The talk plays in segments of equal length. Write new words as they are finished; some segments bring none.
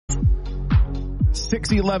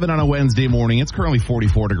6:11 on a Wednesday morning. It's currently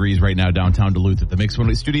 44 degrees right now downtown Duluth at the Mix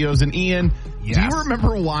 108 Studios. And Ian, Yes. do you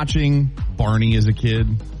remember watching Barney as a kid?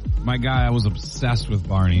 My guy, I was obsessed with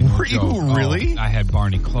Barney. Were you really? I had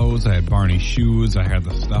Barney clothes. I had Barney shoes. I had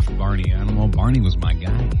the stuffed Barney animal. Barney was my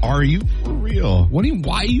guy. Are you for real?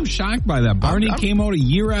 Why are you shocked by that? Barney came out a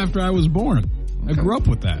year after I was born. I grew up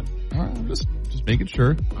with that. All right, I'm just making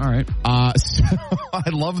sure. All right. So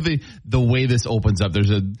I love the way this opens up.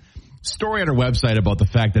 There's a story on our website about the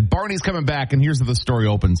fact that Barney's coming back, and here's how the story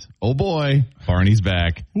opens. Oh boy, Barney's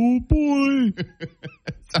back. Oh boy.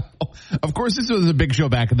 So, of course, this was a big show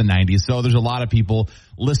back in the 90s, so there's a lot of people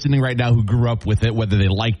listening right now who grew up with it, whether they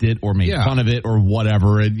liked it or made fun of it or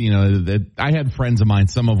whatever. And, I had friends of mine,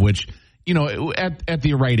 some of which, at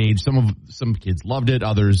the right age, some kids loved it,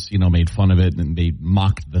 others, made fun of it, and they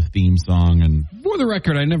mocked the theme song. And for the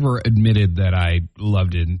record, I never admitted that I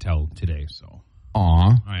loved it until today, so.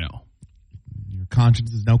 Aw. I know. Your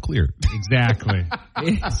conscience is now clear. Exactly.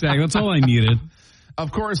 That's all I needed.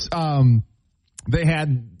 Of course, they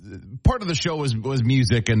had part of the show was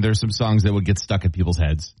music, and there's some songs that would get stuck in people's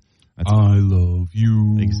heads. I love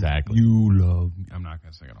you. Exactly. You love me. I'm not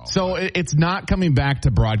going to sing it all. So it's not coming back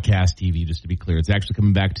to broadcast TV, just to be clear. It's actually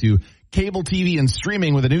coming back to cable TV and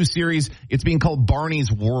streaming with a new series. It's being called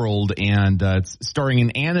Barney's World, and it's starring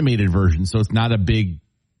an animated version, so it's not a big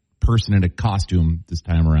person in a costume this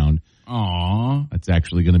time around. Aww. It's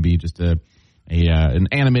actually going to be just an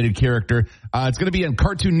animated character. It's going to be on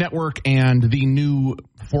Cartoon Network and the new,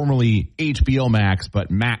 formerly HBO Max, but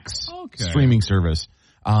Max streaming service.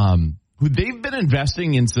 Who they've been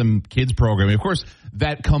investing in some kids programming. Of course,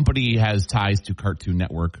 that company has ties to Cartoon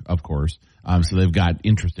Network, of course. So they've got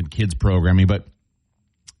interest in kids programming, but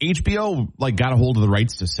HBO got a hold of the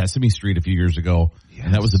rights to Sesame Street a few years ago,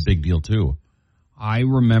 and that was a big deal too. I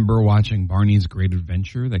remember watching Barney's Great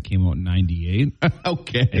Adventure that came out in 98.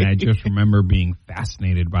 Okay. And I just remember being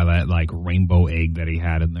fascinated by that rainbow egg that he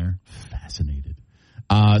had in there. Fascinated.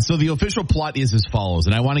 So the official plot is as follows,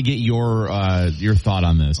 and I want to get your thought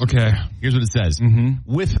on this. Okay. Here's what it says.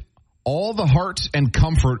 Mm-hmm. With all the heart and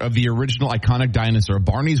comfort of the original iconic dinosaur,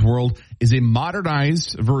 Barney's World is a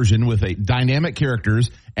modernized version with dynamic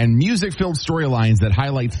characters and music-filled storylines that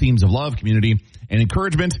highlight themes of love, community, and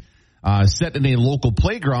encouragement. Set in a local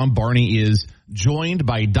playground, Barney is joined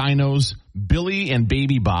by dinos Billy and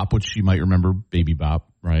Baby Bop, which you might remember Baby Bop,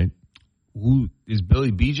 right? Who is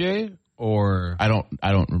Billy BJ? Or I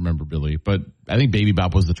don't remember Billy, but I think Baby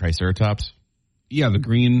Bop was the Triceratops. Yeah, the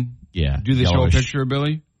green. Yeah. Do they show a picture of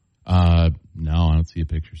Billy? No, I don't see a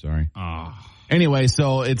picture. Sorry. Anyway,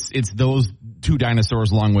 so it's those two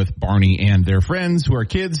dinosaurs along with Barney and their friends who are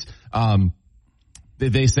kids.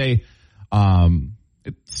 They say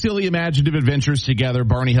silly imaginative adventures together.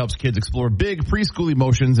 Barney helps kids explore big preschool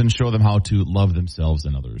emotions and show them how to love themselves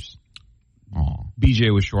and others. Aww.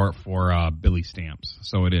 BJ was short for Billy Stamps,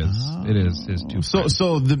 so it is. It is his two.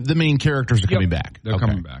 So the main characters are coming back. They're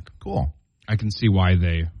coming back. Cool. I can see why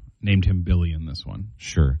they named him Billy in this one.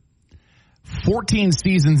 Sure. 14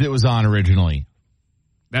 seasons it was on originally.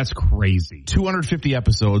 That's crazy. 250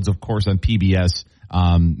 episodes, of course, on PBS.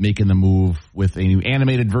 Making the move with a new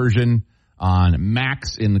animated version on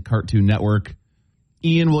Max in the Cartoon Network.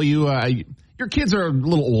 Ian, will you? Your kids are a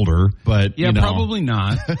little older, but probably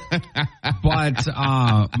not. But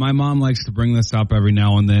my mom likes to bring this up every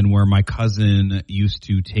now and then, where my cousin used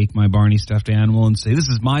to take my Barney stuffed animal and say, "This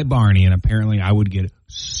is my Barney," and apparently I would get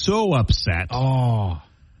so upset. Oh,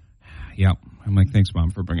 yep. I'm like, thanks,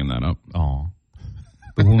 Mom, for bringing that up. Oh,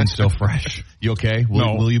 the wound's still fresh. You okay?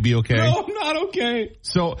 Will you be okay? No, I'm not okay.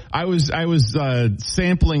 So I was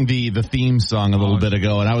sampling the theme song a little bit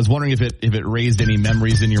ago, and I was wondering if it raised any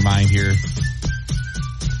memories in your mind here. See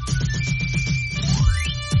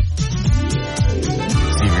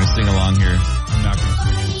if you're gonna sing along here. I'm not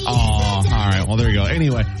gonna sing. Oh, all right. Well, there you go.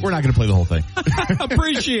 Anyway, we're not gonna play the whole thing.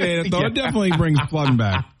 Appreciate it though. Yeah. It definitely brings fun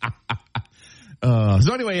back.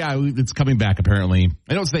 So anyway, it's coming back apparently.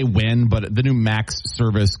 I don't say when, but the new Max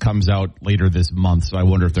service comes out later this month, so I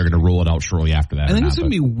wonder if they're going to roll it out shortly after that. I think it's going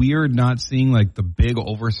to be weird not seeing the big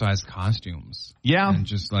oversized costumes. Yeah. And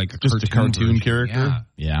just a cartoon character.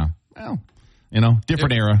 Yeah. Well,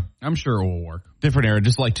 different era. I'm sure it will work. Different era,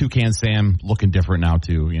 just like Toucan Sam looking different now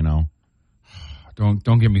too,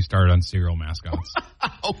 Don't get me started on cereal mascots.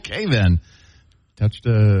 Okay then. Touch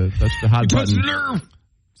the hot button. Touch the nerve.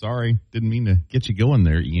 Sorry, didn't mean to get you going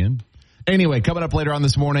there, Ian. Anyway, coming up later on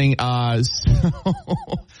this morning, of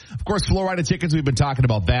course, Florida tickets, we've been talking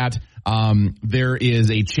about that. There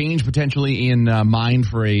is a change potentially in mind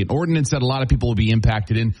for an ordinance that a lot of people will be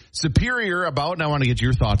impacted in Superior about, and I want to get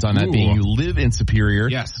your thoughts on that, being you live in Superior.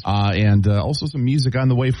 Yes. And also some music on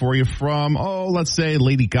the way for you from, let's say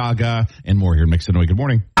Lady Gaga and more here. Mix It Away. Good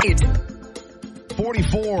morning.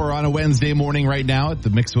 44 on a Wednesday morning right now at the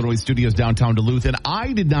Mix It Away Studios downtown Duluth, and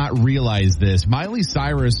I did not realize this. Miley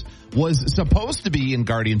Cyrus was supposed to be in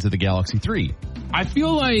Guardians of the Galaxy 3. I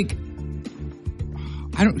feel like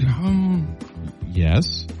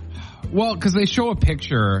Yes. Well, because they show a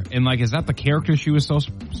picture, and like, is that the character she was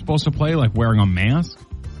supposed to play, like wearing a mask?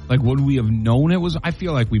 Like, would we have known it was? I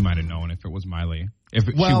feel like we might have known if it was Miley, she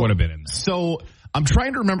would have been in there. So I'm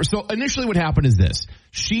trying to remember. So initially what happened is this.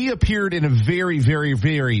 She appeared in a very, very,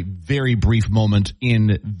 very, very brief moment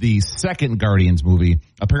in the second Guardians movie,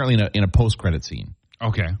 apparently in a post-credit scene.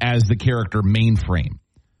 Okay. As the character Mainframe.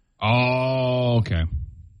 Oh, okay.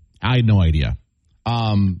 I had no idea.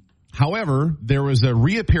 However, there was a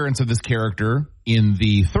reappearance of this character in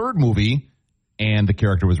the third movie, and the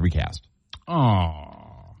character was recast.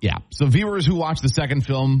 Oh. Yeah. So viewers who watched the second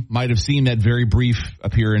film might have seen that very brief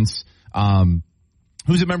appearance.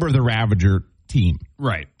 Who's a member of the Ravager team.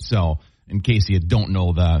 Right. So in case you don't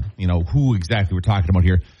know who exactly we're talking about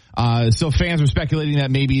here. So fans were speculating that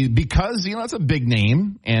maybe because, it's a big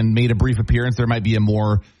name and made a brief appearance, there might be a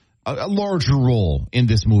larger role in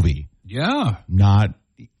this movie. Yeah. Not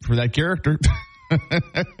for that character.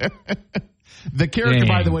 The character,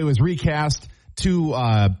 by the way, was recast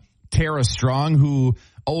to Tara Strong, who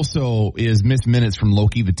also is Miss Minutes from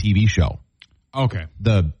Loki, the TV show. Okay.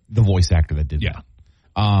 The voice actor that did that.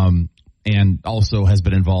 And also has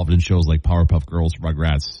been involved in shows like Powerpuff Girls,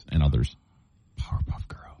 Rugrats, and others. Powerpuff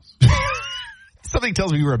Girls. Something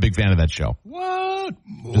tells me you were a big fan of that show. What?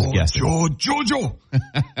 Just guessing. Jojo.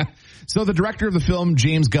 So the director of the film,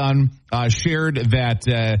 James Gunn, shared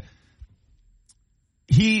that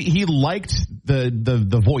he liked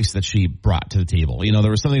the voice that she brought to the table.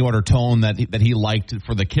 There was something about her tone that he liked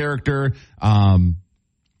for the character.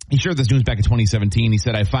 He shared this news back in 2017. He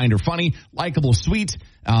said, I find her funny, likable, sweet.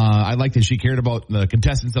 I like that she cared about the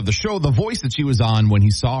contestants of the show, the voice that she was on when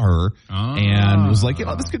he saw her, and was like,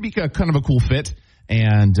 this could be kind of a cool fit.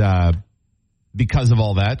 And because of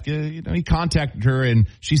all that, he contacted her, and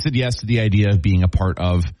she said yes to the idea of being a part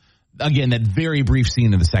of, again, that very brief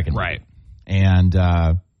scene in the second movie. Right. And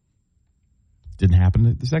didn't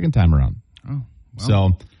happen the second time around. Oh. Well. So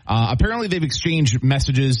apparently they've exchanged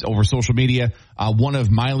messages over social media. One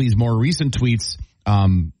of Miley's more recent tweets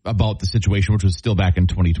about the situation, which was still back in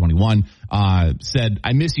 2021, said,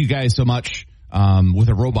 I miss you guys so much, with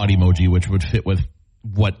a robot emoji, which would fit with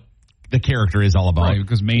what the character is all about. Right,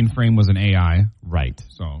 because Mainframe was an AI. Right.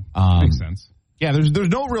 So, makes sense. Yeah, there's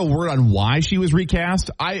no real word on why she was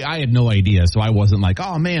recast. I had no idea, so I wasn't like,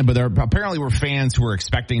 oh man, but there apparently were fans who were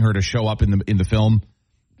expecting her to show up in the film.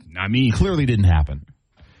 Not me. Clearly didn't happen.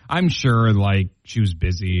 I'm sure, she was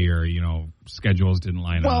busy or, schedules didn't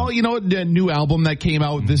line up. Well, the new album that came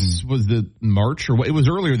out, this was the March, or it was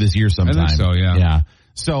earlier this year sometime. I think so, yeah. Yeah.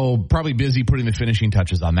 So probably busy putting the finishing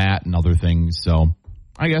touches on that and other things. So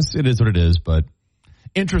I guess it is what it is, but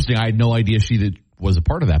interesting. I had no idea she was a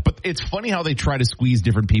part of that. But it's funny how they try to squeeze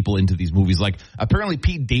different people into these movies. Like, apparently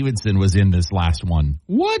Pete Davidson was in this last one.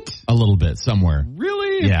 What? A little bit, somewhere.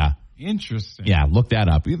 Really? Yeah. Interesting. Yeah, look that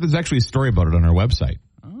up. There's actually a story about it on our website.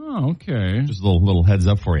 Oh, okay. Just a little heads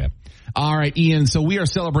up for you. All right, Ian. So we are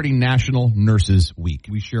celebrating National Nurses Week.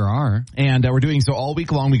 We sure are. And we're doing so all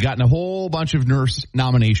week long. We've gotten a whole bunch of nurse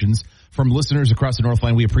nominations from listeners across the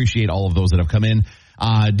Northland. We appreciate all of those that have come in.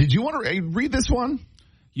 Did you want to read this one?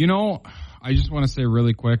 I just want to say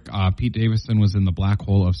really quick, Pete Davidson was in the Black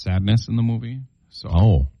Hole of Sadness in the movie.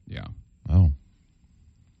 So, yeah. Oh.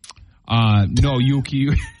 No, you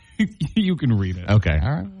can read it. Okay.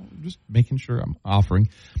 All right. Just making sure I'm offering.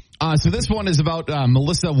 So this one is about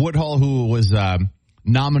Melissa Woodhull, who was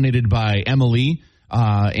nominated by Emily.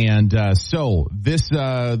 So this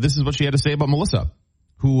is what she had to say about Melissa,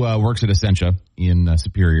 who works at Essentia in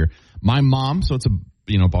Superior. My mom, so it's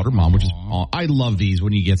about her mom, which is, I love these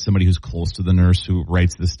when you get somebody who's close to the nurse who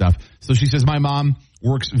writes this stuff. So she says, my mom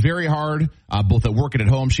works very hard, both at work and at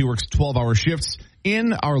home. She works 12-hour shifts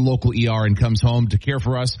in our local ER and comes home to care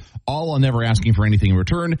for us, all while never asking for anything in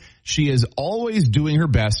return. She is always doing her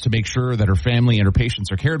best to make sure that her family and her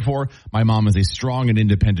patients are cared for. My mom is a strong and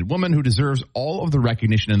independent woman who deserves all of the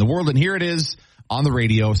recognition in the world. And here it is on the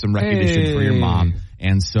radio, some recognition for your mom.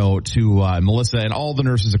 And so to Melissa and all the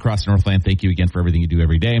nurses across Northland, thank you again for everything you do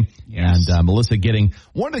every day. Yes. And Melissa getting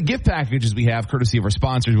one of the gift packages we have, courtesy of our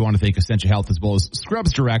sponsors. We want to thank Essentia Health as well as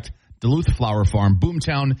Scrubs Direct, Duluth Flower Farm,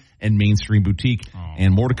 Boomtown, and Mainstream Boutique.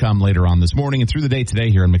 And more to come later on this morning and through the day today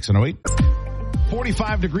here on Mix 108.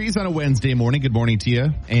 45 degrees on a Wednesday morning. Good morning to you.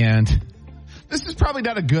 And this is probably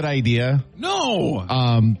not a good idea. No.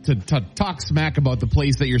 To talk smack about the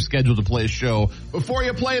place that you're scheduled to play a show before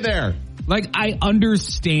you play there. Like, I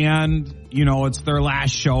understand, it's their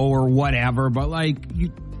last show or whatever, but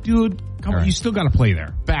dude, come on, you still got to play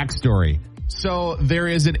there. Backstory. So there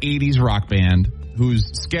is an 80s rock band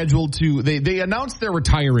who's scheduled to, they announced they're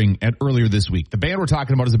retiring earlier this week. The band we're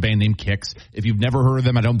talking about is a band named Kix. If you've never heard of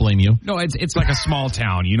them, I don't blame you. No, it's like a small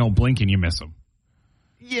town. Blink and you miss them.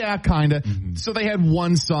 Yeah, kind of. Mm-hmm. So they had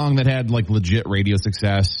one song that had legit radio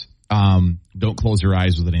success. Don't Close Your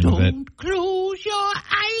Eyes was the name of it. Don't close your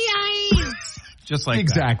eyes. Just like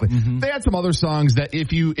exactly. That. Mm-hmm. They had some other songs that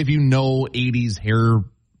if you know 80s hair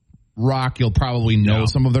rock, you'll probably know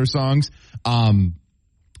some of their songs.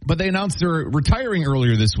 But they announced they're retiring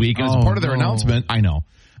earlier this week. And as part of their announcement, I know.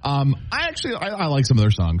 I like some of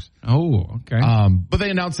their songs. Oh, okay. But they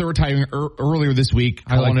announced they're retiring earlier this week.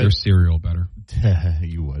 I like their cereal better.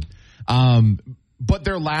 You would. But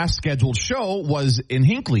their last scheduled show was in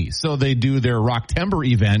Hinckley. So they do their Rocktember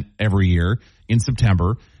event every year in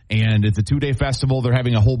September. And it's a 2-day festival. They're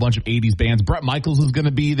having a whole bunch of 80s bands. Bret Michaels is going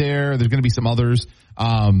to be there. There's going to be some others.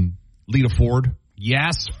 Lita Ford.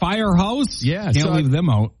 Yes, Firehouse. Yeah. Can't leave them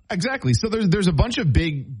out. Exactly. So there's a bunch of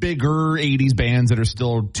bigger 80s bands that are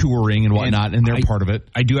still touring and whatnot, and they're part of it.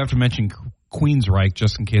 I do have to mention Queensryche,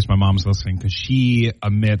 just in case my mom's listening, because she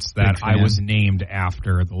admits that I was named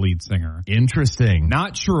after the lead singer. Interesting.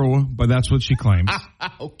 Not true, but that's what she claims.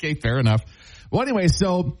 Okay, fair enough. Well, anyway,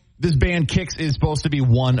 so this band Kix is supposed to be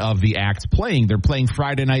one of the acts playing. They're playing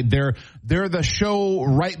Friday night. They're the show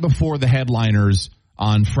right before the headliners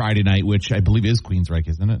on Friday night, which I believe is Queensryche,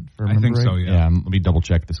 isn't it? I think so, yeah. Let me double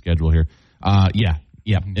check the schedule here.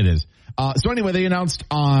 It is. So anyway, they announced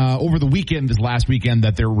over the weekend, this last weekend,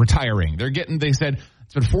 that they're retiring. They said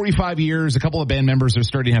it's been 45 years. A couple of band members are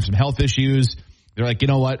starting to have some health issues. They're like, you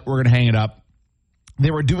know what? We're going to hang it up. They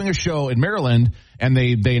were doing a show in Maryland, and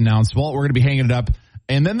they announced, well, we're going to be hanging it up.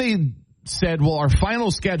 And then they said, well, our final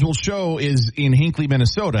scheduled show is in Hinckley,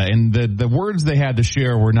 Minnesota. And the words they had to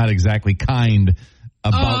share were not exactly kind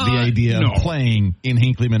about the idea of playing in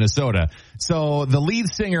Hinckley, Minnesota. So the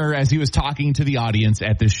lead singer, as he was talking to the audience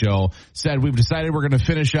at this show, said, we've decided we're going to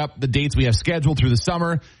finish up the dates we have scheduled through the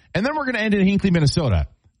summer, and then we're going to end in Hinckley, Minnesota.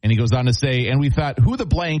 And he goes on to say, and we thought, who the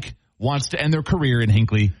blank wants to end their career in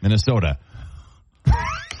Hinckley, Minnesota?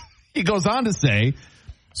 He goes on to say,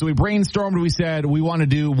 so we brainstormed, we said we want to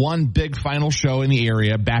do one big final show in the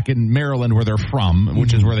area back in Maryland where they're from,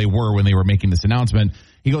 which is where they were when they were making this announcement.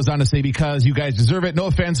 He goes on to say, because you guys deserve it, no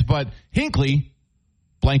offense, but Hinckley,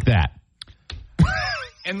 blank that.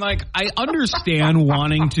 And I understand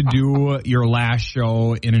wanting to do your last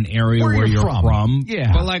show in an area where you're from.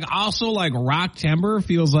 Yeah. But also Rocktember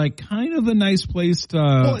feels like kind of a nice place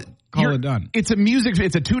to call it done. It's a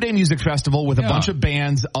 2-day music festival with a bunch of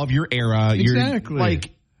bands of your era. Exactly.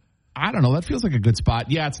 I don't know. That feels like a good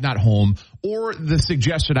spot. Yeah, it's not home. Or the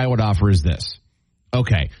suggestion I would offer is this.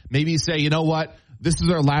 Okay. Maybe you say, you know what? This is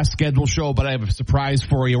our last scheduled show, but I have a surprise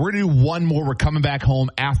for you. We're going to do one more. We're coming back home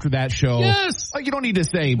after that show. Yes. You don't need to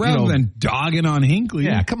say, rather than dogging on Hinckley.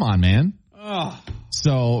 Yeah, come on, man. Oh.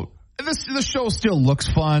 So the show still looks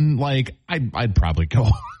fun. I'd probably go.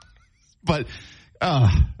 But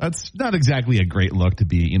that's not exactly a great look to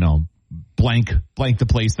be, blank the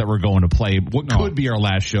place that we're going to play. What could be our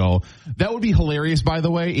last show. That would be hilarious, by the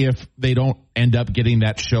way, if they don't end up getting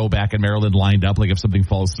that show back in Maryland lined up, if something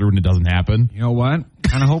falls through and it doesn't happen. You know what?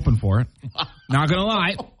 Kind of hoping for it. Not going to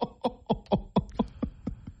lie.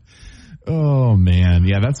 Oh, man.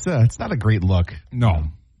 Yeah, it's not a great look. No.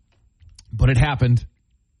 But it happened.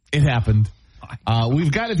 It happened.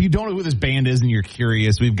 We've got, if you don't know who this band is and you're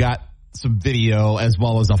curious, we've got some video as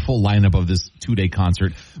well as a full lineup of this 2-day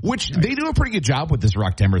concert, which they do a pretty good job with this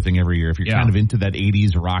Rocktember thing every year. If you're kind of into that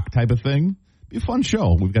 80s rock type of thing, be a fun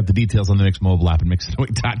show. We've got the details on the Mix mobile app and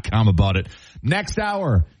mix108.com about it. Next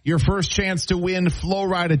hour, your first chance to win Flow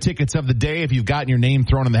Rida tickets of the day. If you've gotten your name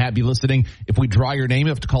thrown in the hat, be listening. If we draw your name,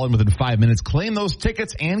 you have to call in within 5 minutes, claim those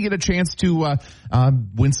tickets, and get a chance to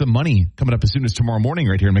win some money coming up as soon as tomorrow morning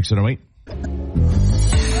right here in Mix 108.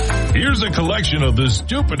 Here's a collection of the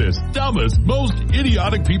stupidest, dumbest, most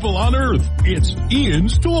idiotic people on earth. It's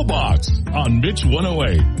Ian's Toolbox on Mix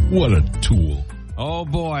 108. What a tool. Oh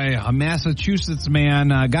boy, a Massachusetts man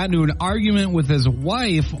got into an argument with his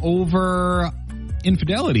wife over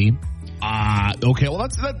infidelity. Okay. Well,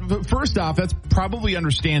 first off, that's probably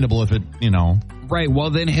understandable if it, Right.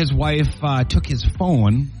 Well, then his wife took his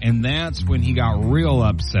phone, and that's when he got real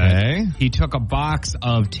upset. Okay. He took a box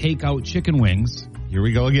of takeout chicken wings. Here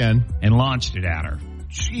we go again. And launched it at her.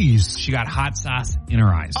 Jeez. She got hot sauce in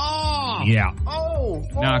her eyes. Oh. Yeah. Oh.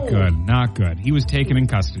 Not good. Not good. He was taken in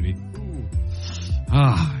custody.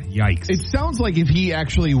 Yikes. It sounds like if he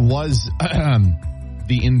actually was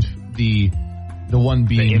the one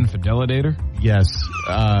being the infidelidator. Yes,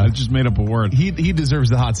 I just made up a word. He deserves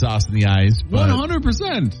the hot sauce in the eyes.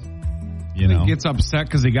 100%. He gets upset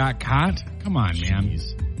because he got caught. Come on, man.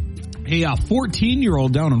 Hey, a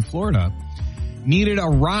 14-year-old down in Florida needed a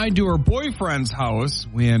ride to her boyfriend's house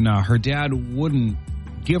when her dad wouldn't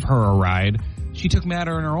give her a ride. She took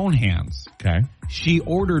matter in her own hands. Okay. She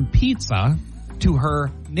ordered pizza to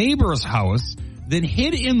her neighbor's house, then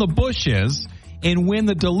hid in the bushes. And when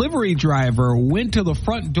the delivery driver went to the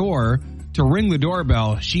front door to ring the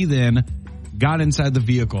doorbell, she then got inside the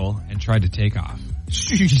vehicle and tried to take off.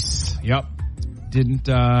 Jeez. Yep.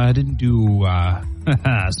 Didn't do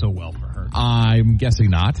so well for her. I'm guessing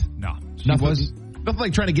not. No. Nothing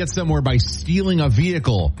like trying to get somewhere by stealing a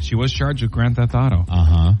vehicle. She was charged with Grand Theft Auto.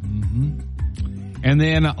 Uh-huh. Mm-hmm. And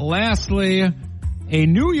then lastly, a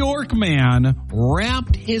New York man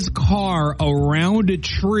wrapped his car around a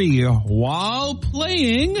tree while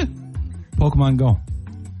playing Pokemon Go.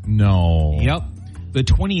 No. Yep. The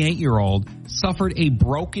 28-year-old suffered a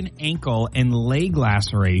broken ankle and leg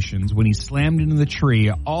lacerations when he slammed into the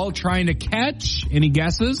tree, all trying to catch, any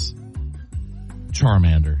guesses?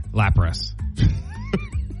 Charmander. Lapras.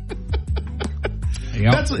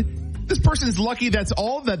 Yep. This person's lucky that's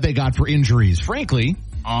all that they got for injuries, frankly.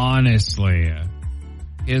 Honestly.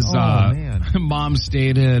 His mom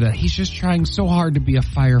stated, he's just trying so hard to be a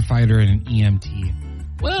firefighter and an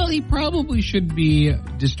EMT. Well, he probably should be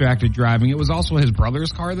distracted driving. It was also his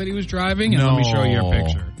brother's car that he was driving. And let me show you a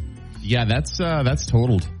picture. Yeah, that's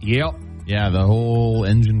totaled. Yep. Yeah, the whole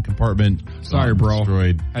engine compartment. Sorry, bro.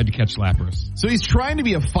 Destroyed. Had to catch Lapras. So he's trying to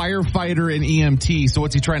be a firefighter and EMT. So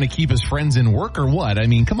what's he trying to keep his friends in work or what? I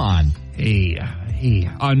mean, come on. Hey.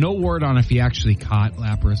 No word on if he actually caught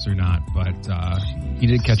Lapras or not, but he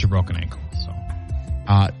did catch a broken ankle. So,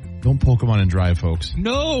 don't Pokemon and drive, folks.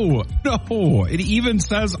 No. It even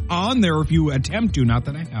says on there if you attempt to, not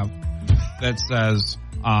that I have, that says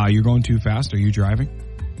you're going too fast. Are you driving?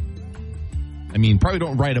 I mean, probably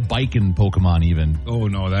don't ride a bike in Pokemon even. Oh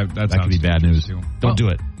no, that could be bad news. Too. Don't do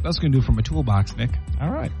it. That's going to do from a toolbox, Nick. All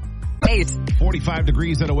right. 45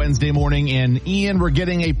 degrees on a Wednesday morning, and Ian, we're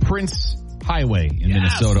getting a Prince Highway in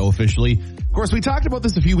Minnesota officially. Of course, we talked about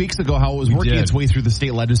this a few weeks ago, how it was working its way through the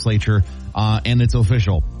state legislature, and it's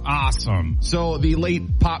official. Awesome. So the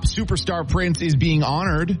late pop superstar Prince is being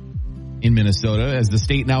honored in Minnesota as the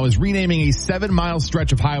state now is renaming a 7-mile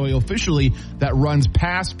stretch of highway officially that runs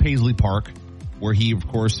past Paisley Park, where he, of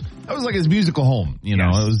course, that was like his musical home. It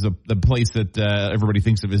was the place that everybody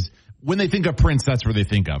thinks of as, when they think of Prince, that's where they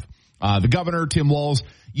think of. The governor, Tim Walz,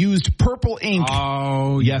 used purple ink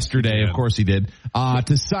yesterday, of course he did,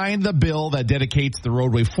 to sign the bill that dedicates the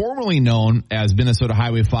roadway formerly known as Minnesota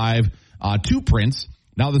Highway 5 to Prince.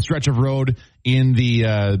 Now the stretch of road in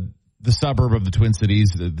the suburb of the Twin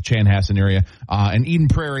Cities, the Chanhassen area, and Eden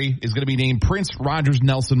Prairie is going to be named Prince Rogers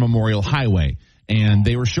Nelson Memorial Highway. And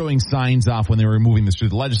they were showing signs off when they were moving this through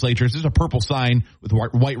the legislature. It's just a purple sign with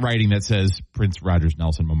white writing that says Prince Rogers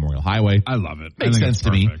Nelson Memorial Highway. I love it. Makes sense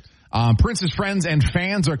to me. Prince's friends and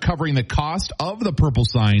fans are covering the cost of the purple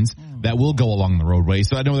signs that will go along the roadway.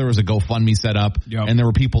 So I know there was a GoFundMe set up, and there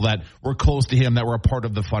were people that were close to him that were a part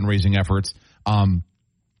of the fundraising efforts.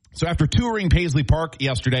 So after touring Paisley Park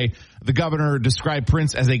yesterday, the governor described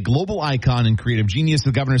Prince as a global icon and creative genius.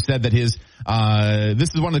 The governor said that this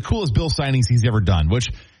is one of the coolest bill signings he's ever done, which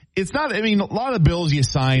it's not, I mean, a lot of bills you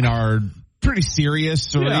sign are pretty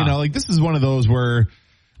serious or, like this is one of those where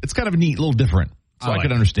it's kind of neat, a little different. So I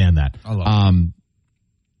can understand that. I love it.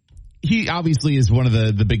 He obviously is one of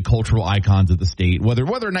the big cultural icons of the state. Whether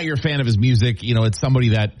or not you're a fan of his music, it's somebody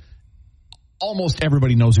that almost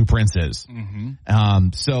everybody knows who Prince is. Mm-hmm.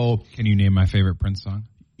 So can you name my favorite Prince song?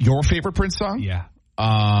 Your favorite Prince song? Yeah.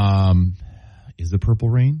 Is it Purple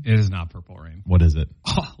Rain? It is not Purple Rain. What is it?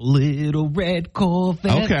 Oh, Little Red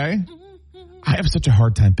Corvette. Okay. I have such a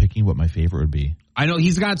hard time picking what my favorite would be. I know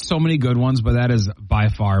he's got so many good ones, but that is by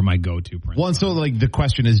far my go-to Prince. Well, and so like the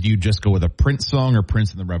question is, do you just go with a Prince song or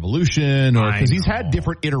Prince and the Revolution? Or because he's had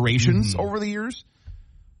different iterations over the years.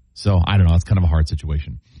 So I don't know. It's kind of a hard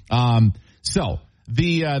situation. So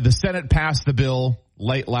the Senate passed the bill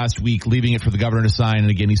late last week, leaving it for the governor to sign. And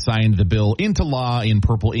again, he signed the bill into law in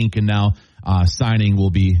purple ink, and now signing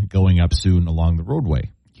will be going up soon along the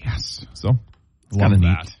roadway. Yes. So it's kind of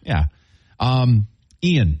neat. Yeah.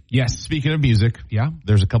 Ian. Yes. Speaking of music. Yeah.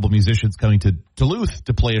 There's a couple of musicians coming to Duluth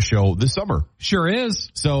to play a show this summer. Sure is.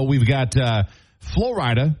 So we've got Flo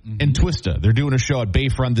Rida and Twista. They're doing a show at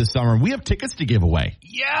Bayfront this summer, and we have tickets to give away.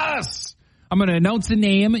 Yes. I'm going to announce a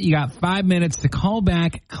name. You got 5 minutes to call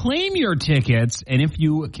back, claim your tickets, and if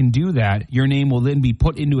you can do that, your name will then be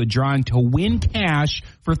put into a drawing to win cash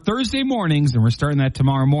for Thursday mornings, and we're starting that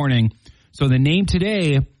tomorrow morning. So the name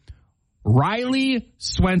today, Riley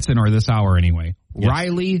Swenson, or this hour anyway. Yes.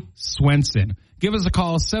 Riley Swenson. Give us a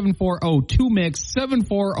call,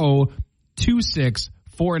 740-2MIX,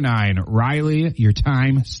 740-2649. Riley, your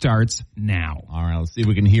time starts now. All right, let's see if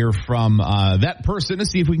we can hear from that person to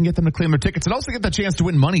see if we can get them to claim their tickets and also get the chance to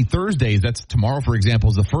win money Thursdays. That's tomorrow, for example,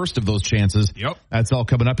 is the first of those chances. Yep. That's all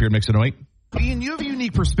coming up here at Mix 108. Ian, you have a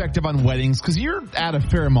unique perspective on weddings because you're at a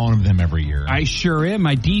fair amount of them every year. I sure am.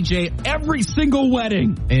 I DJ every single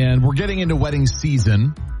wedding. And we're getting into wedding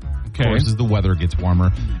season. Okay. Of course, as the weather gets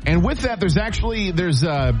warmer. And with that, there's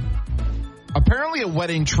apparently a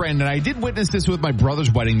wedding trend, and I did witness this with my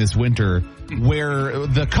brother's wedding this winter, where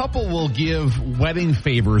the couple will give wedding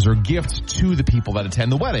favors or gifts to the people that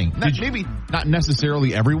attend the wedding. Maybe not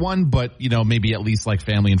necessarily everyone, but, maybe at least like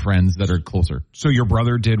family and friends that are closer. So your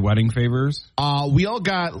brother did wedding favors? We all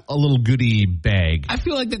got a little goodie bag. I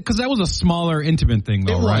feel like that, because that was a smaller, intimate thing,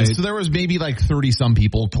 though, right? right? So there was maybe like 30-some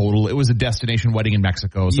people total. It was a destination wedding in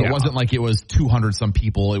Mexico, so it wasn't like it was 200-some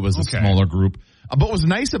people. It was a smaller group. But what was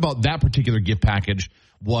nice about that particular gift package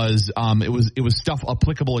was it was stuff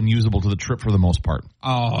applicable and usable to the trip for the most part. Oh,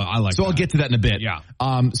 I like that. So I'll get to that in a bit. Yeah.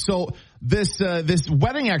 So this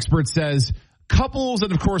wedding expert says couples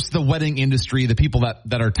and, of course, the wedding industry, the people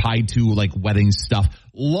that are tied to like wedding stuff,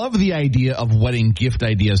 love the idea of wedding gift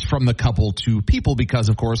ideas from the couple to people because,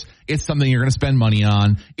 of course, it's something you're going to spend money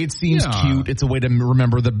on. It seems cute. It's a way to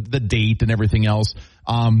remember the date and everything else.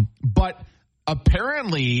 But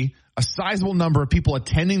apparently a sizable number of people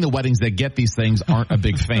attending the weddings that get these things aren't a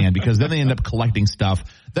big fan because then they end up collecting stuff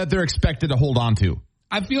that they're expected to hold on to.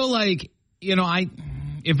 I feel like,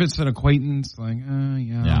 if it's an acquaintance, like,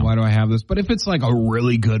 why do I have this? But if it's like a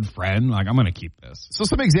really good friend, like, I'm going to keep this. So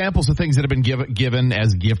some examples of things that have been given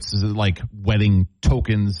as gifts, like wedding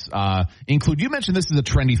tokens, include, you mentioned this is a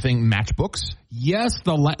trendy thing, matchbooks. Yes,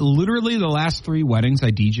 literally the last 3 weddings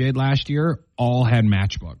I DJ'd last year all had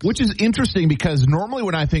matchbooks. Which is interesting because normally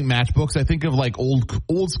when I think matchbooks, I think of like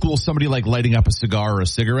old school, somebody like lighting up a cigar or a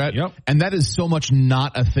cigarette. Yep. And that is so much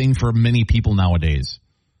not a thing for many people nowadays.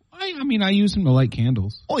 I use them to light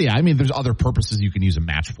candles. Oh, yeah. I mean, there's other purposes you can use a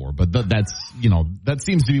match for, but that's, that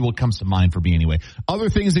seems to be what comes to mind for me anyway. Other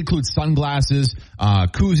things include sunglasses,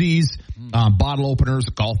 koozies, bottle openers,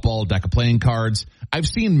 a golf ball, a deck of playing cards. I've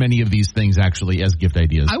seen many of these things actually as gift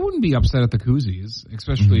ideas. I wouldn't be upset at the koozies,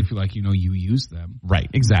 especially if you use them.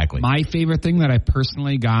 Right. Exactly. My favorite thing that I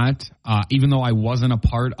personally got, even though I wasn't a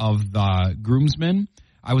part of the groomsmen,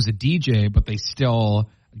 I was a DJ, but they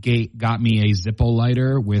still got me a Zippo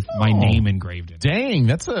lighter with my name engraved in it. Dang,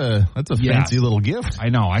 that's a fancy little gift. I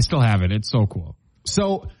know. I still have it. It's so cool.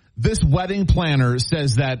 So this wedding planner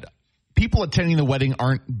says that people attending the wedding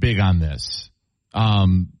aren't big on this. I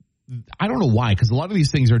don't know why, because a lot of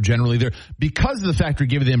these things are generally there because of the fact we're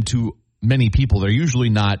giving them to many people. They're usually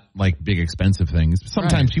not like big expensive things.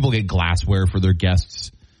 Sometimes people get glassware for their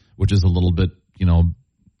guests, which is a little bit,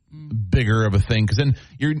 bigger of a thing, because then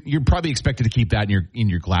you're probably expected to keep that in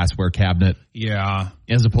your glassware cabinet. Yeah.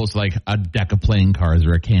 As opposed to like a deck of playing cards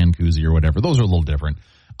or a can koozie or whatever. Those are a little different.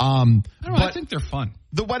 I think they're fun.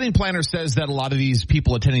 The wedding planner says that a lot of these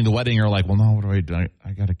people attending the wedding are like, well, no, what do I do?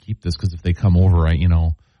 I got to keep this because if they come over,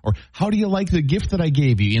 or how do you like the gift that I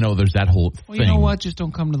gave you? There's that whole thing. You know what? Just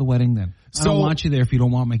don't come to the wedding then. I don't want you there if you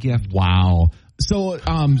don't want my gift. Wow. So,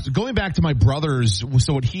 going back to my brother's,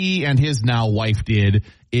 so what he and his now wife did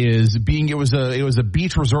is it was a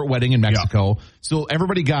beach resort wedding in Mexico. Yeah. So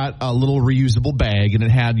everybody got a little reusable bag and it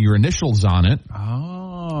had your initials on it.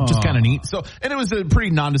 Oh. Which is kind of neat. So, and it was a pretty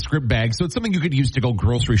nondescript bag. So it's something you could use to go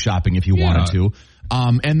grocery shopping if you wanted to.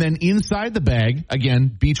 And then inside the bag, again,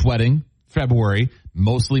 beach wedding, February,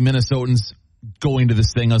 mostly Minnesotans going to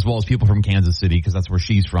this thing as well as people from Kansas City because that's where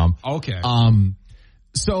she's from. Okay.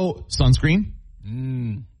 So sunscreen.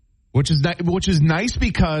 Which is nice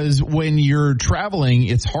because when you're traveling,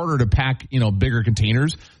 it's harder to pack, bigger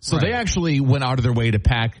containers. So they actually went out of their way to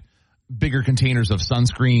pack bigger containers of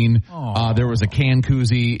sunscreen. There was a can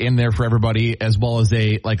koozie in there for everybody, as well as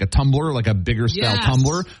a tumbler, like a bigger style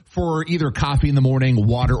tumbler for either coffee in the morning,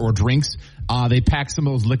 water, or drinks. They packed some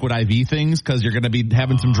of those liquid IV things because you're going to be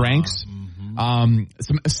having some drinks. Some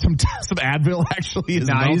Advil actually is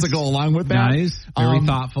nice to go along with that. Nice. Very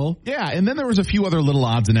thoughtful. Yeah. And then there was a few other little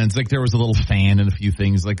odds and ends. Like there was a little fan and a few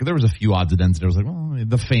things. Like there was a few odds and ends. There was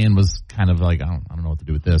the fan was kind of like, I don't know what to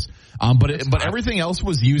do with this. But everything else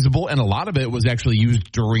was usable, and a lot of it was actually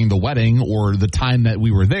used during the wedding or the time that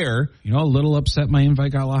we were there. A little upset my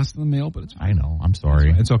invite got lost in the mail, but it's fine. I know. I'm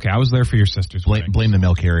sorry. It's okay. I was there for your sister's wedding. Blame the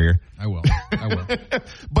mail carrier. I will.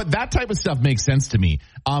 But that type of stuff makes sense to me.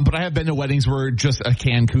 But I have been to weddings where just a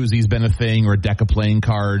can koozie's been a thing, or a deck of playing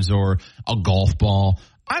cards, or a golf ball.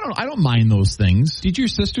 I don't mind those things. Did your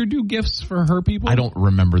sister do gifts for her people? I don't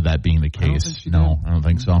remember that being the case. I don't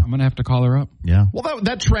think so. I'm going to have to call her up. Yeah. Well,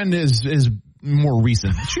 that trend is more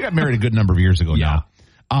recent. She got married a good number of years ago now.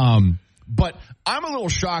 But I'm a little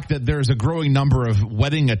shocked that there's a growing number of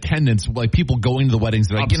wedding attendants, like people going to the weddings.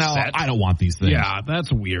 They're like, I don't want these things. Yeah,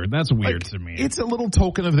 that's weird. That's weird to me. It's a little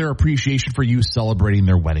token of their appreciation for you celebrating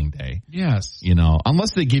their wedding day. Yes.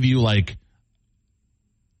 Unless they give you like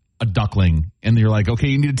a duckling and you're like, okay,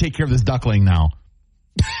 you need to take care of this duckling now.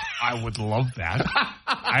 I would love that.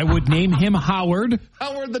 I would name him Howard.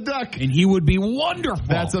 Howard the Duck. And he would be wonderful.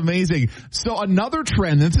 That's amazing. So another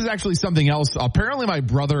trend, this is actually something else. Apparently my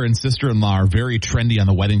brother and sister-in-law are very trendy on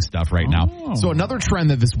the wedding stuff right now. So another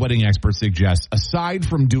trend that this wedding expert suggests, aside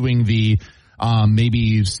from doing the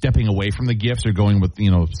maybe stepping away from the gifts or going with,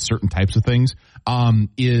 certain types of things,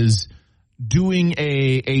 is doing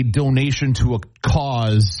a donation to a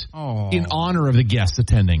cause in honor of the guests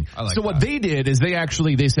attending. So what they did is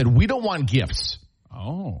they said, we don't want gifts.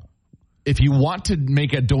 If you want to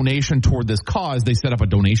make a donation toward this cause, they set up a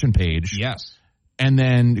donation page. Yes. And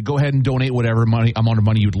then go ahead and donate whatever amount of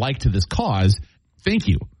money you'd like to this cause. Thank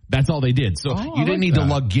you. That's all they did. So you didn't need to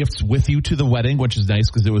lug gifts with you to the wedding, which is nice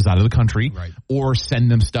because it was out of the country, or send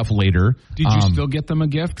them stuff later. Did you still get them a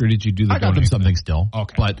gift, or did you do the I got them something still.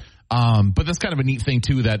 Okay. But that's kind of a neat thing,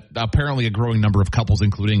 too, that apparently a growing number of couples,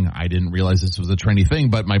 including, I didn't realize this was a trendy thing,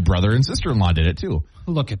 but my brother and sister-in-law did it, too.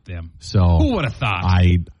 Look at them. So who would have thought?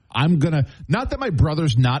 I'm going to, not that my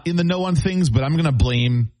brother's not in the know on things, but I'm going to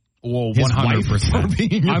blame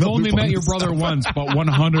 100%. I've only met your brother once, but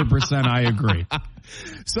 100% I agree.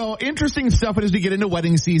 So interesting stuff as we get into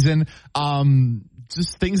wedding season.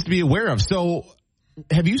 Just things to be aware of. So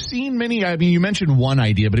have you seen many? I mean, you mentioned one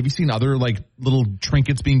idea, but have you seen other little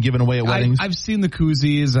trinkets being given away at weddings? I've seen the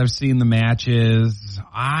koozies. I've seen the matches.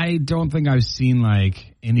 I don't think I've seen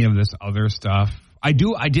any of this other stuff. I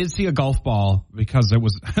did see a golf ball because it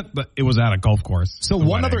was at a golf course. So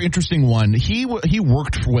one other interesting one. He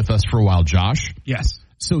worked with us for a while, Josh. Yes.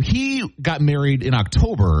 So he got married in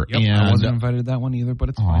October. Yep, and I wasn't invited to that one either, but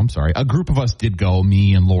it's fine. I'm sorry. A group of us did go,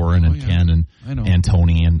 me and Lauren and Ken and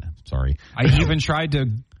Tony and sorry. I even tried to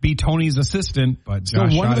be Tony's assistant, but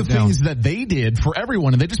Josh one of the things that they did for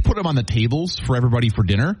everyone, and they just put them on the tables for everybody for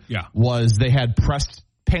dinner, was they had pressed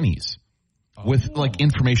pennies with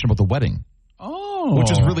information about the wedding.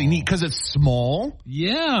 Which is really neat because it's small.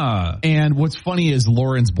 Yeah. And what's funny is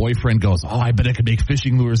Lauren's boyfriend goes, I bet I could make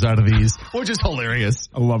fishing lures out of these, which is hilarious.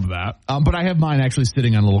 I love that. But I have mine actually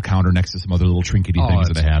sitting on a little counter next to some other little trinkety things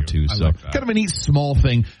that I have too. So kind of a neat small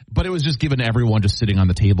thing, but it was just given to everyone just sitting on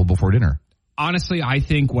the table before dinner. Honestly, I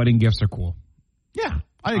think wedding gifts are cool. Yeah,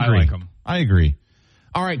 I agree. I like them. I agree.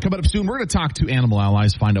 All right, coming up soon, we're going to talk to Animal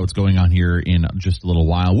Allies, find out what's going on here in just a little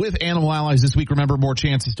while. With Animal Allies this week, remember, more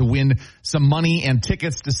chances to win some money and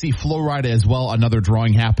tickets to see Flo Rida as well. Another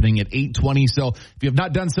drawing happening at 8:20. So if you have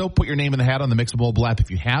not done so, put your name in the hat on the Mix Mobile app.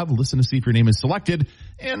 If you have, listen to see if your name is selected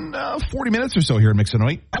in 40 minutes or so here at Mix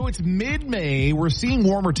 108. So it's mid-May. We're seeing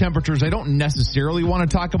warmer temperatures. I don't necessarily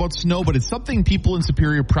want to talk about snow, but it's something people in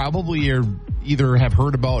Superior probably are either have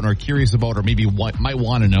heard about and are curious about or maybe might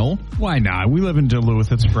want to know. Why not? We live in Duluth.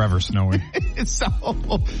 It's forever snowing.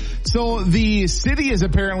 So the city is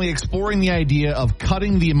apparently exploring the idea of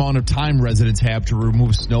cutting the amount of time residents have to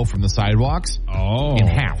remove snow from the sidewalks in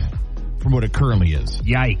half from what it currently is.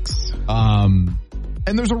 Yikes.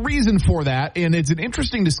 And there's a reason for that, and it's an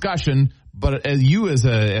interesting discussion, but as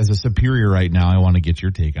a Superior right now, I want to get your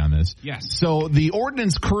take on this. Yes. So the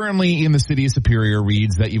ordinance currently in the city of Superior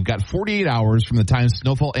reads that you've got 48 hours from the time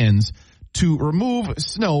snowfall ends to remove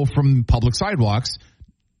snow from public sidewalks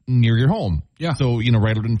near your home. Yeah. So,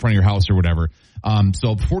 right in front of your house or whatever.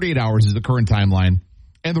 So 48 hours is the current timeline.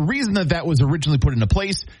 And the reason that was originally put into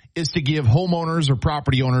place is to give homeowners or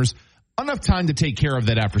property owners enough time to take care of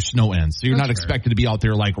that after snow ends. So you're not expected to be out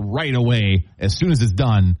there like right away as soon as it's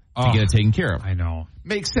done to get it taken care of. I know.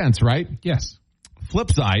 Makes sense, right? Yes.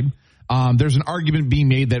 Flip side, there's an argument being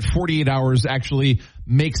made that 48 hours actually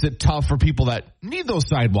makes it tough for people that need those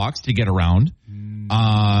sidewalks to get around.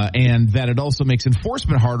 And that it also makes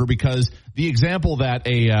enforcement harder because the example that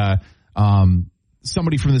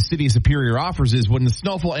somebody from the city of Superior offers is when the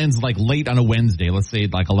snowfall ends like late on a Wednesday, let's say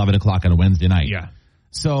like 11 o'clock on a Wednesday night. Yeah.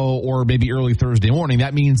 So, or maybe early Thursday morning,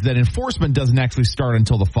 that means that enforcement doesn't actually start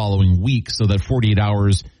until the following week, so that 48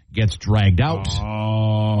 hours gets dragged out.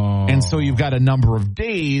 Oh. And so you've got a number of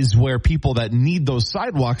days where people that need those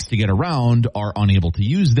sidewalks to get around are unable to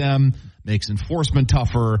use them, makes enforcement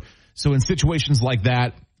tougher. So in situations like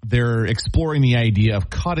that, they're exploring the idea of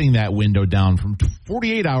cutting that window down from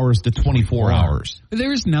 48 hours to 24 hours.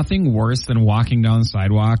 There's nothing worse than walking down the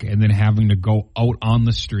sidewalk and then having to go out on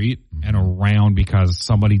the street and around because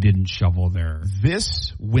somebody didn't shovel there.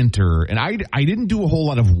 This winter, and I didn't do a whole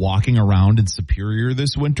lot of walking around in Superior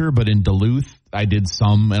this winter, but in Duluth, I did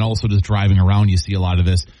some, and also just driving around, you see a lot of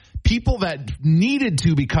this. People that needed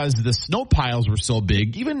to because the snow piles were so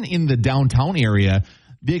big, even in the downtown area,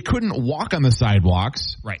 they couldn't walk on the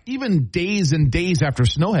sidewalks. Right. Even days and days after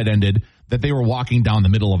snow had ended, that they were walking down the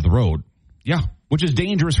middle of the road. Yeah. Which is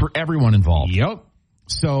dangerous for everyone involved. Yep.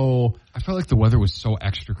 So I felt like the weather was so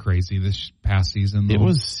extra crazy this past season, though. It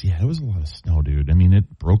was a lot of snow, dude. I mean,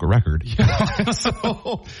 it broke a record.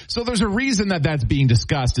 So there's a reason that that's being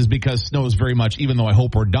discussed is because snow is very much, even though I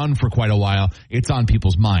hope we're done for quite a while, it's on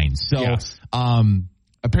people's minds. So, yes.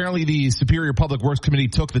 Apparently, the Superior Public Works Committee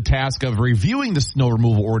took the task of reviewing the snow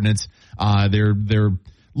removal ordinance. They're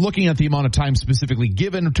looking at the amount of time specifically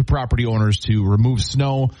given to property owners to remove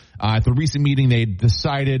snow. At the recent meeting, they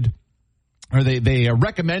decided, or they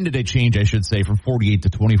recommended a change, I should say, from 48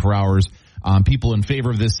 to 24 hours. People in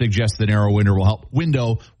favor of this suggest the narrow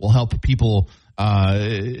window will help people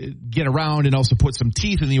get around and also put some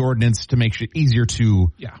teeth in the ordinance to make it easier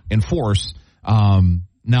to enforce.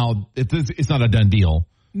 Now, it's not a done deal.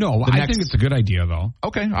 No, I think it's a good idea, though.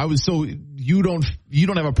 Okay, so you don't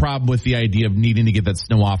have a problem with the idea of needing to get that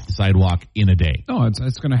snow off the sidewalk in a day? No, it's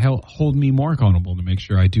going to hold me more accountable to make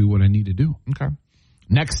sure I do what I need to do. Okay.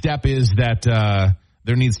 Next step is that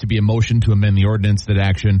there needs to be a motion to amend the ordinance. That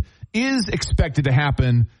action is expected to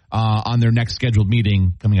happen on their next scheduled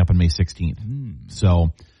meeting coming up on May 16th.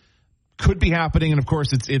 So could be happening, and of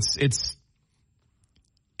course it's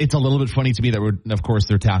a little bit funny to me that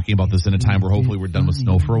they're talking about this in a time where hopefully we're done with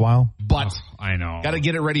snow for a while. But I know. Got to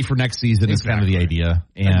get it ready for next season is kind of the idea.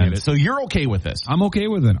 And so you're okay with this? I'm okay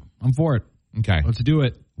with it. I'm for it. Okay. Let's do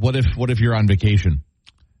it. What if you're on vacation?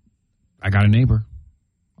 I got a neighbor.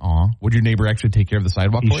 Aw. Would your neighbor actually take care of the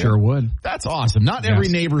sidewalk for you? He sure would. That's awesome. Not every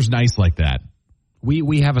neighbor's nice like that.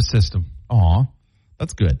 We have a system. Aw.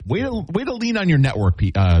 That's good. Way to lean on your network,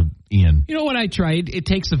 Ian. You know what? I tried. It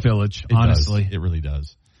takes a village, honestly. It really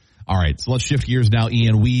does. All right, so let's shift gears now,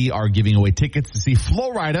 Ian. We are giving away tickets to see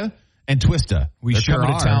Flo Rida and Twista. They're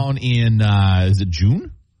coming to town in, is it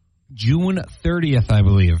June? June 30th, I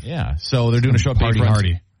believe. Yeah, so they're doing a show at Party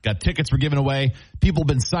Hardy. Got tickets we're giving away. People have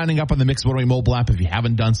been signing up on the Mix 108 mobile app. If you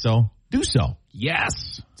haven't done so, do so.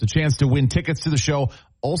 Yes. It's a chance to win tickets to the show.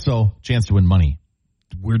 Also, a chance to win money.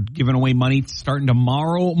 We're giving away money starting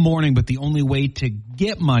tomorrow morning, but the only way to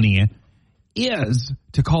get money is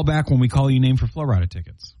to call back when we call you name for Flo Rida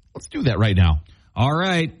tickets. Let's do that right now. All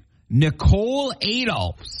right. Nicole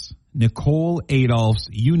Adolphs. Nicole Adolphs,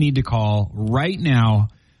 you need to call right now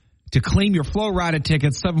to claim your Flo Rida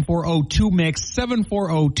tickets, 740-2MIX,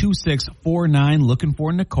 740-2649. Looking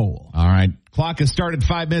for Nicole. All right. Clock has started.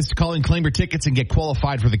 5 minutes to call and claim your tickets and get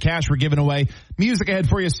qualified for the cash we're giving away. Music ahead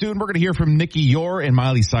for you soon. We're going to hear from Nikki Yor and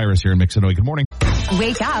Miley Cyrus here in Mix 108. Good morning.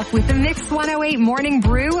 Wake up with the Mix 108 Morning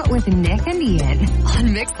Brew with Nick and Ian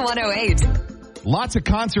on Mix 108. Lots of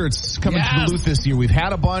concerts coming to Duluth this year. We've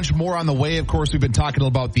had a bunch more on the way. Of course, we've been talking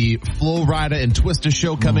about the Flo Rida and Twista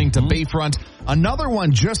show coming to Bayfront. Another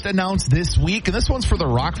one just announced this week, and this one's for the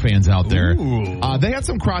rock fans out there. They had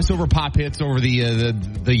some crossover pop hits over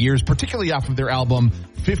the years, particularly off of their album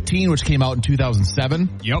 15, which came out in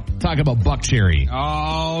 2007. Yep. Talking about Buckcherry.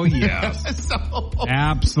 Oh, yes.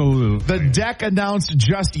 Absolutely. The Deck announced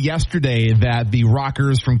just yesterday that the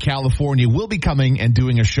rockers from California will be coming and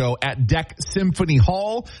doing a show at Deck Symphony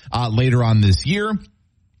Hall later on this year.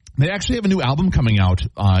 They actually have a new album coming out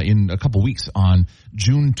in a couple weeks on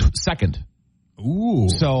June 2nd. Ooh.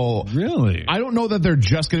 So really? I don't know that they're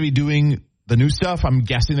just going to be doing The new stuff, I'm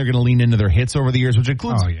guessing they're going to lean into their hits over the years, which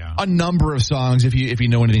includes a number of songs. If you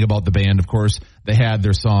know anything about the band, of course, they had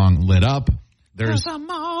their song Lit Up. There's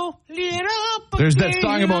that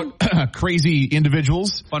song about crazy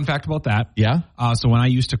individuals. Fun fact about that. Yeah. So when I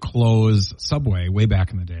used to close Subway way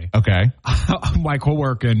back in the day. Okay. My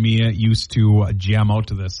coworker and me used to jam out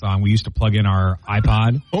to this song. We used to plug in our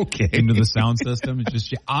iPod into the sound system. It's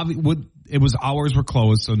just, hours were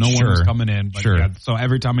closed, so no one was coming in. But so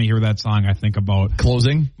every time I hear that song, I think about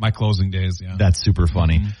my closing days. Yeah. That's super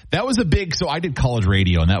funny. Mm-hmm. That was so I did college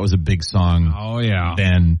radio, and that was a big song. Oh, yeah.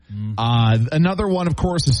 Then. Another one, of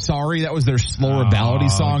course, is Sorry. That was their slower ballady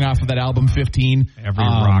song off of that album 15. Every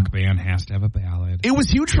rock band has to have a ballad. It was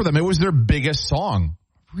huge for them. It was their biggest song.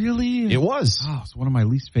 Really? It was. Oh, it's one of my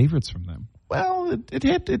least favorites from them. Well, it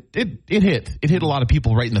hit. It hit a lot of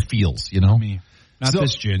people right in the feels, you know? Not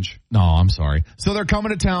this Ginge. No, I'm sorry. So they're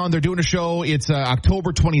coming to town. They're doing a show. It's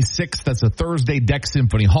October 26th. That's a Thursday, Deck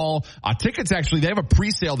Symphony Hall. Tickets, actually, they have a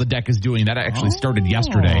pre-sale the Deck is doing. That actually started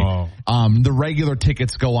yesterday. The regular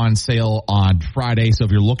tickets go on sale on Friday. So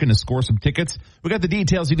if you're looking to score some tickets, we got the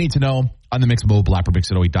details you need to know on the Mix Mobile app or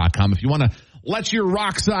mix808.com. If you want to let your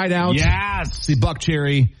rock side out. Yes. See Buck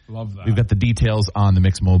Cherry. Love that. We've got the details on the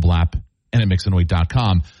Mix Mobile app and at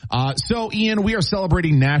mix808.com. So, Ian, we are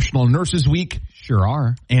celebrating National Nurses Week. Sure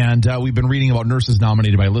are. And we've been reading about nurses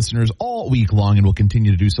nominated by listeners all week long, and we'll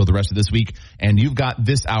continue to do so the rest of this week. And you've got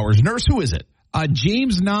this hour's nurse. Who is it?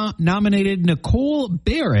 James nominated Nicole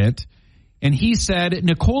Barrett, and he said,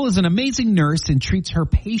 Nicole is an amazing nurse and treats her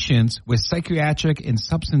patients with psychiatric and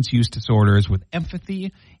substance use disorders with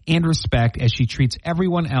empathy and respect as she treats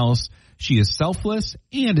everyone else. She is selfless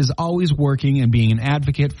and is always working and being an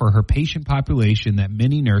advocate for her patient population that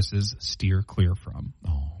many nurses steer clear from.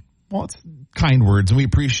 Oh, well, it's kind words, and we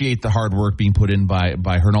appreciate the hard work being put in by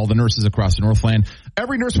her and all the nurses across the Northland.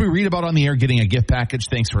 Every nurse we read about on the air getting a gift package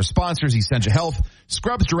thanks to our sponsors, Essentia Health,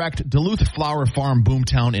 Scrubs Direct, Duluth Flower Farm,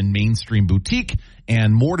 Boomtown, and Mainstream Boutique,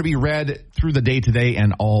 and more to be read through the day today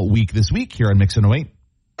and all week this week here on Mix 108.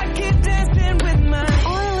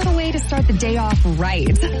 To start the day off right.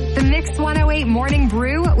 The Mix 108 Morning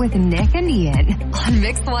Brew with Nick and Ian on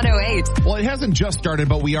Mix 108. Well, it hasn't just started,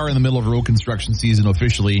 but we are in the middle of road construction season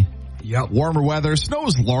officially. Yep. Warmer weather.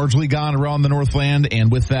 Snow's largely gone around the Northland, and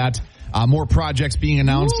with that, more projects being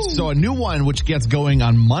announced. Woo. So a new one, which gets going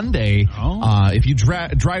on Monday. If you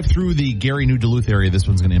drive through the Gary, New Duluth area, this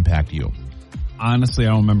one's going to impact you. Honestly, I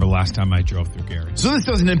don't remember last time I drove through Gary. So this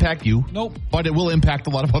doesn't impact you. Nope. But it will impact a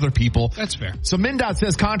lot of other people. That's fair. So MnDOT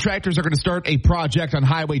says contractors are going to start a project on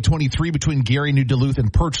Highway 23 between Gary, New Duluth,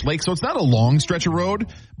 and Perch Lake. So it's not a long stretch of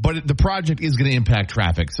road, but the project is going to impact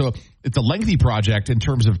traffic. So it's a lengthy project in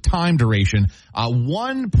terms of time duration.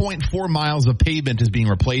 1.4 miles of pavement is being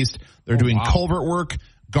replaced. They're doing culvert work,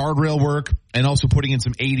 guardrail work, and also putting in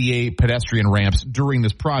some ADA pedestrian ramps during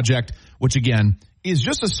this project, which again is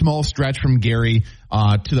just a small stretch from Gary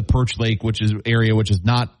to the Perch Lake, which is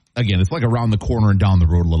not, again, it's like around the corner and down the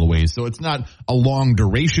road a little ways. So it's not a long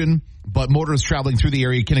duration, but motorists traveling through the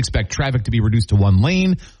area can expect traffic to be reduced to one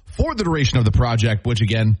lane for the duration of the project, which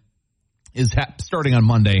again is starting on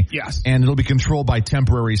Monday. Yes. And it'll be controlled by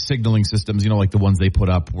temporary signaling systems, like the ones they put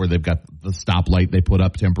up where they've got the stoplight they put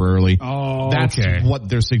up temporarily. Oh, that's what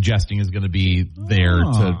they're suggesting is going to be there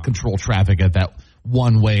to control traffic at that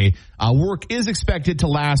one way. Work is expected to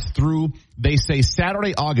last through, they say,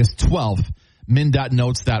 Saturday, August 12th. MnDOT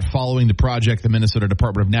notes that following the project, the Minnesota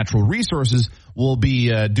Department of Natural Resources will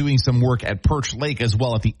be doing some work at Perch Lake as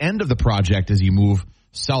well at the end of the project as you move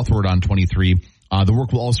southward on 23. The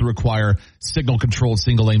work will also require signal-controlled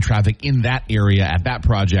single-lane traffic in that area at that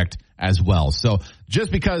project as well. So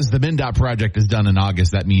just because the MnDOT project is done in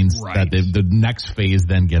August, that means that the next phase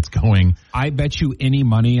then gets going. I bet you any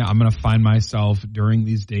money I'm going to find myself during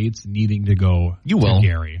these dates needing to go to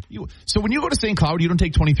Gary. So when you go to St. Cloud, you don't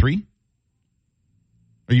take 23?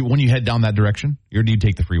 Or when you head down that direction? Or do you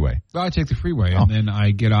take the freeway? Well, I take the freeway, and then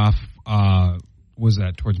I get off, was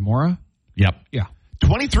that towards Mora? Yep. Yeah.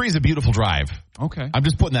 23 is a beautiful drive. Okay. I'm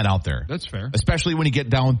just putting that out there. That's fair. Especially when you get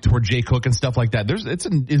down toward Jay Cook and stuff like that. It's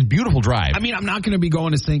a beautiful drive. I mean, I'm not going to be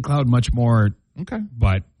going to St. Cloud much more. Okay.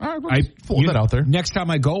 But all right, fold that out there. Next time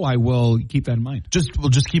I go, I will keep that in mind. Just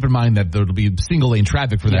keep in mind that there'll be single lane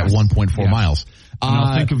traffic for that 1.4 miles.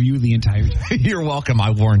 I'll think of you the entire time. You're welcome.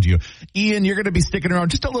 I warned you. Ian, you're going to be sticking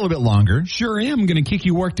around just a little bit longer. Sure am. I'm going to kick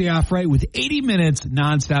your workday off right with 80 minutes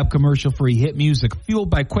nonstop commercial-free hit music fueled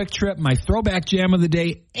by Quick Trip, my throwback jam of the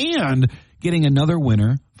day, and getting another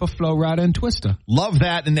winner for Flo Rida and Twista. Love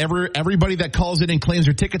that. And everybody that calls in and claims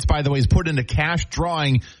their tickets, by the way, is put into cash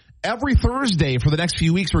drawing Every Thursday for the next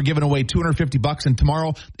few weeks, we're giving away $250, and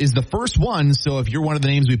tomorrow is the first one. So if you're one of the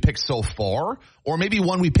names we picked so far, or maybe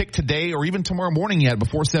one we picked today, or even tomorrow morning yet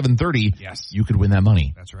before 7:30, yes, you could win that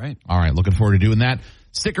money. That's right. All right, looking forward to doing that.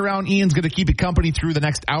 Stick around. Ian's going to keep you company through the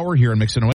next hour here on Mix 108.